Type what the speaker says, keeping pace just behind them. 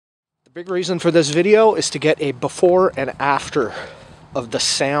The big reason for this video is to get a before and after of the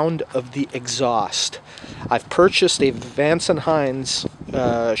sound of the exhaust. I've purchased a Vance and Hines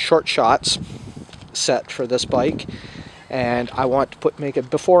short shots set for this bike, and I want to make a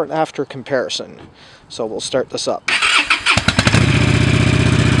before and after comparison. So we'll start this up.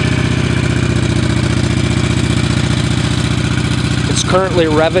 It's currently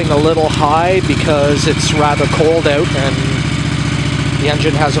revving a little high because it's rather cold out and the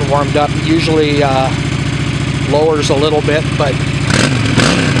engine hasn't warmed up. It usually lowers a little bit, but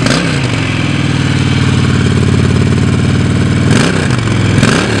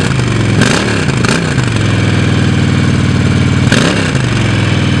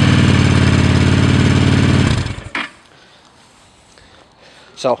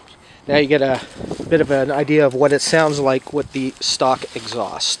so now you get a bit of an idea of what it sounds like with the stock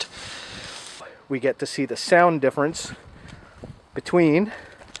exhaust. We get to see the sound difference between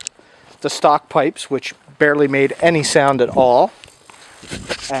the stock pipes, which barely made any sound at all,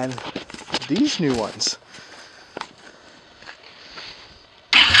 and these new ones.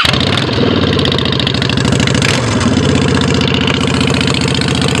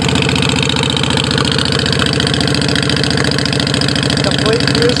 Complete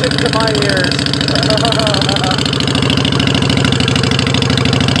music to my ears.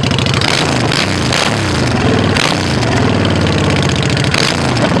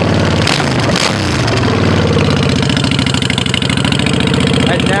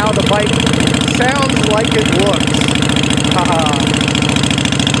 And now the bike sounds like it looks. Haha.